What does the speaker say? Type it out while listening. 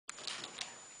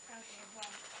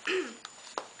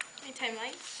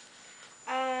timeline.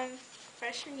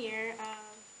 Freshman year, I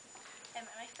met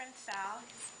my friend Sal.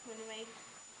 He's one of my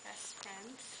best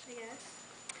friends, I guess.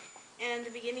 And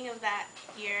the beginning of that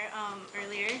year,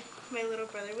 earlier, my little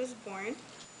brother was born.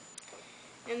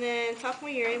 And then sophomore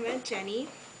year, I met Jenny.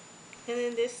 And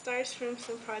then this starts from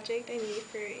some project I made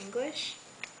for English.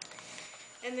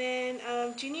 And then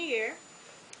junior year,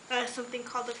 something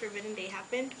called the Forbidden Day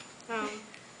happened.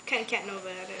 Kind of can't know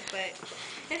about it, but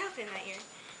it happened that year.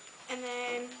 And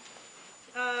then,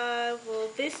 well,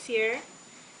 this year,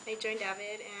 I joined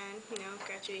AVID, and, you know,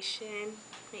 graduation,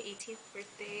 my 18th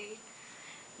birthday,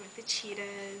 with the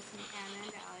cheetahs, and Anna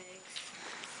and Alex,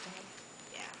 so,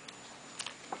 yeah.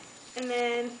 And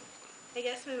then, I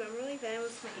guess my memorable event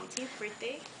was my 18th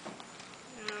birthday,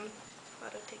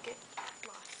 lotto ticket,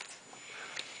 lost.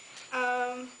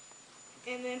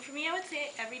 And then for me, I would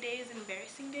say every day is an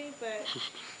embarrassing day, but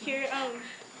here,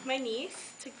 my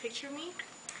niece took a picture of me,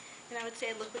 and I would say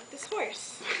I look like this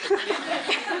horse.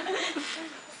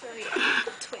 So yeah,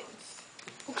 twins.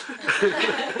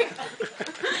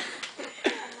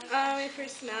 My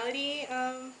personality,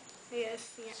 yes,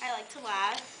 yeah, I like to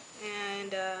laugh,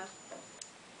 and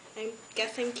I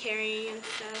guess I'm caring and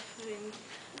stuff, and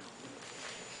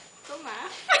don't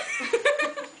laugh.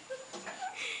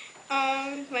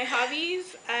 My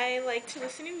hobbies, I like to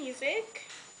listen to music,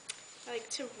 I like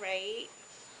to write,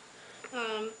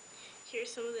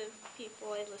 here's some of the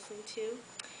people I listen to,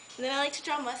 and then I like to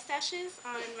draw mustaches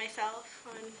on myself,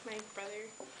 on my brother,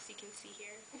 as you can see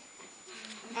here.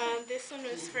 This one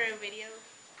was for a video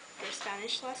for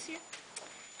Spanish last year.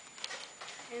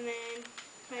 And then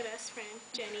my best friend,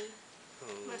 Jenny,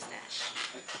 mustache.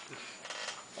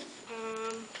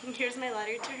 And here's my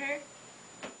letter to her.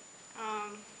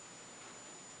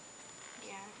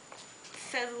 Yeah, it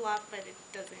says a lot, but it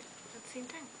doesn't at the same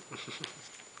time.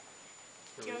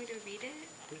 Do you want me to read it?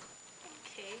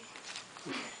 Okay.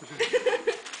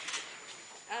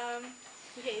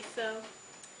 Okay, so,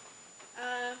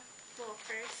 well,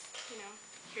 first, you know,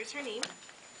 here's her name.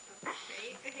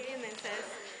 Right? Okay, and then it says,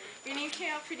 your name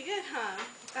came out pretty good, huh?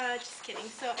 Just kidding.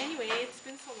 So anyway, it's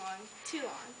been so long. Too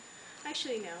long.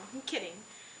 Actually, no. I'm kidding.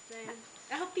 Then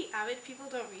I hope the AVID people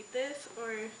don't read this,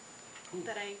 or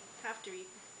that I have to read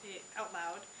it out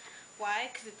loud. Why?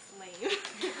 Because it's lame.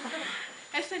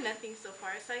 I've said nothing so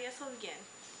far, so I guess I'll begin.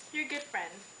 You're a good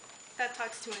friend. That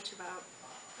talks too much about,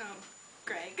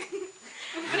 Greg.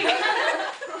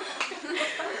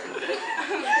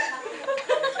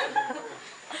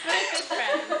 My good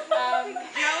friend.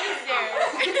 You're always there.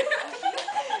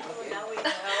 Now we know.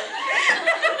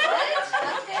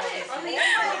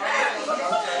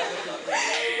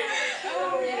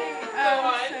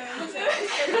 What?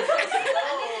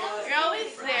 You're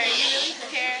always there. You really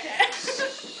care.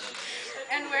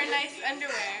 And wear nice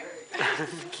underwear.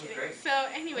 Just kidding. So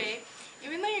anyway,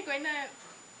 even though we're going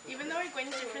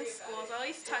to different schools, I'll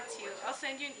always talk to you. I'll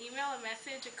send you an email, a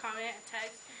message, a comment, a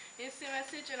text, an instant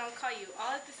message, and I'll call you,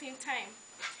 all at the same time.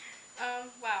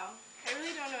 Wow. I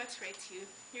really don't know what to write to you.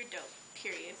 You're dope.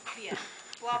 Period. The end.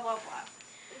 Blah, blah, blah.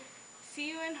 See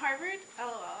you in Harvard?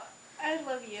 LOL. I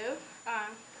love you.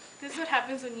 This is what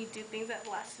happens when you do things at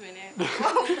the last minute.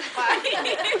 Bye.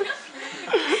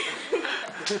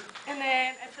 And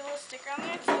then I put a little sticker on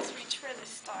there. It says, reach for the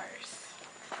stars.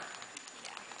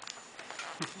 Yeah.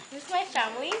 This is my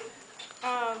family.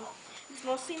 It's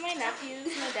mostly my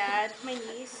nephews, my dad, my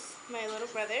niece, my little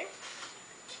brother.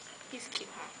 He's cute,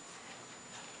 huh?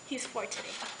 He's 4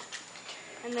 today.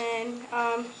 And then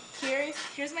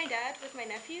here's my dad with my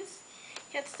nephews.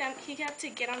 He had to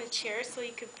get on a chair so he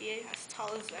could be as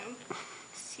tall as them.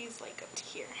 He's like up to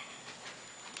here.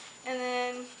 And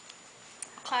then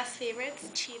class favorites,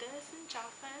 cheetahs and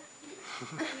Jaffa.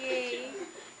 Yay.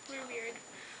 We're weird.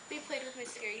 We played with my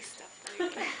scary stuff the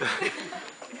other day.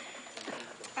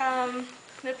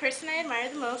 The person I admire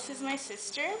the most is my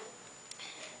sister,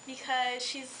 because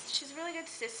she's a really good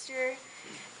sister,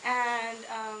 and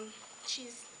she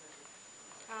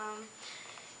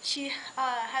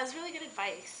has really good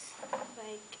advice,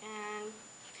 and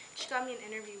she got me an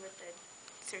interview with the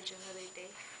surgeon the other day,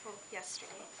 well,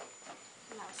 yesterday,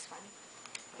 and that was fun.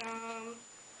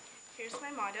 Here's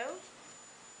my motto.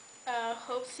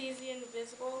 Hope sees the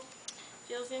invisible,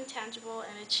 feels the intangible,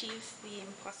 and achieves the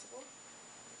impossible.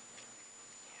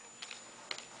 Yeah.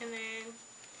 And then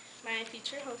my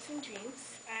future hopes and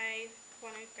dreams. I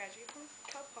want to graduate from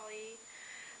Cal Poly.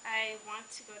 I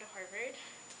want to go to Harvard,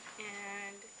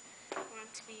 and I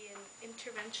want to be an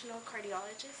interventional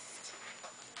cardiologist,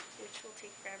 which will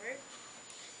take forever.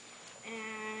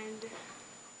 And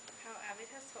how AVID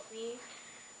has helped me,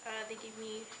 they gave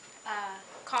me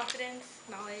confidence,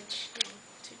 knowledge,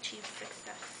 to achieve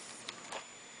success.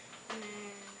 And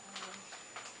then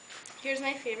here's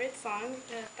my favorite song,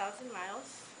 1,000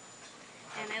 Miles.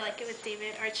 And I like it with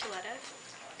David Archuleta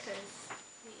because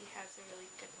he has a really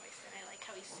good voice and I like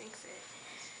how he sings it.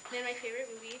 And then my favorite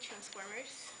movie,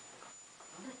 Transformers.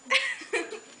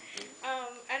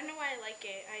 I don't know why I like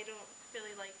it. I don't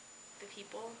really like the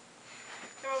people.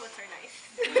 The robots are nice.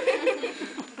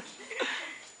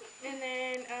 And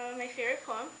then my favorite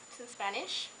poem is in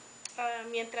Spanish.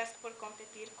 Mientras por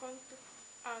competir con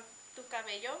tu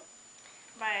cabello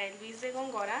by Luis de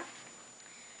Gongora.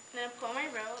 And then a poem I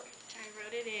wrote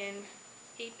it in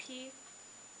AP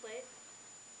Lit.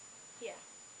 Yeah.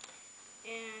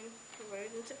 And I wrote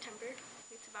it in September.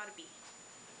 It's about a bee.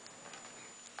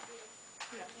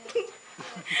 No. No.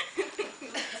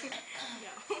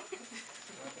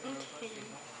 Okay.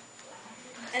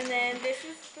 And then this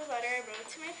is the letter I wrote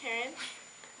to my parents.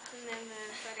 And then the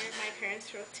letter my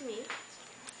parents wrote to me.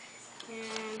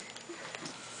 And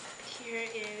here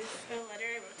is a letter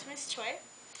I wrote to Miss Choi.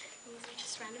 And these are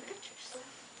just random pictures.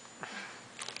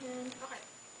 And, okay.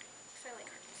 Because I like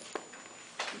her.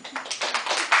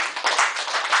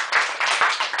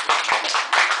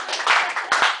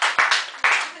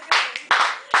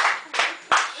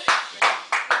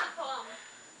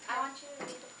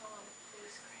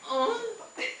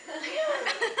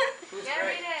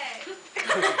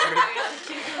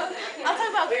 I'll talk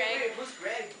about Greg. Wait, who's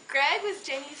Greg? Greg was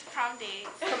Jenny's prom date.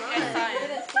 You guys saw him.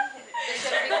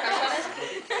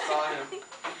 Saw him. Is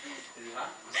he hot?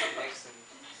 You sit next to me.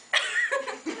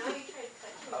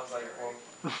 I was like, well.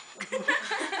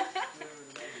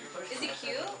 Is he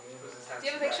cute? Do Do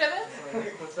you have a picture of him?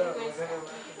 What's up? Go!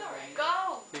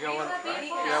 You got one. You You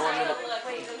got 1 minute.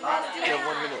 You have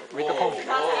 1 minute. Read the poem. We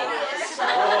do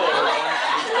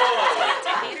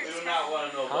not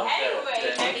want to know about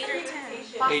that. 8 or 10.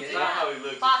 Eight. It's not how he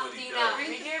looks, it's what he Faustina, does.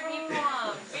 read your bee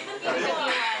poem. Read the bee I poem. don't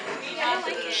like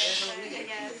it, but I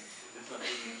guess. It's not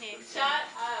Okay. Shut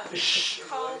up. It's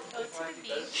called Ode to the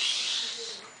Bee.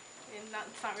 And it's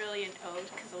not really an ode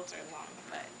because those are long,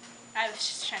 but I was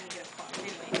just trying to get a poem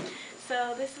anyway.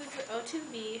 So this is the Ode to the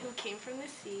Bee who came from the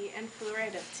sea and flew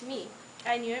right up to me.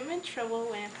 I knew it meant trouble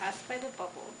when it passed by the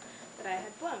bubble that I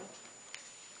had blown.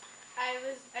 I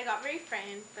got very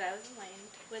frightened, but I was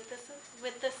enlightened with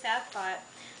the sad thought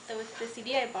that with the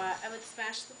CD I bought, I would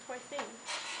smash the poor thing.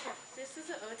 This is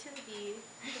an ode to the bee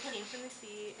who came from the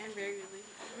sea and very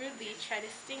rudely tried to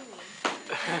sting me.